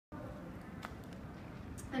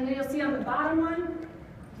And then you'll see on the bottom one,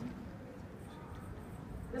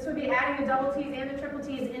 this would be adding the double T's and the triple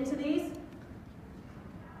T's into these.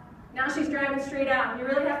 Now she's driving straight out. You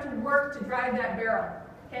really have to work to drive that barrel.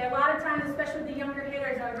 Okay, a lot of times, especially with the younger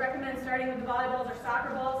hitters, I would recommend starting with the volleyballs or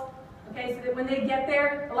soccer balls. Okay, so that when they get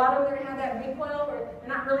there, a lot of them are going to have that recoil where they're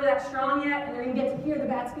not really that strong yet, and they're going to get to here, the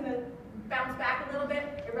bat's going to bounce back a little bit.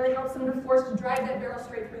 It really helps them to force to drive that barrel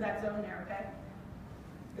straight through that zone there,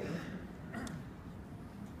 okay?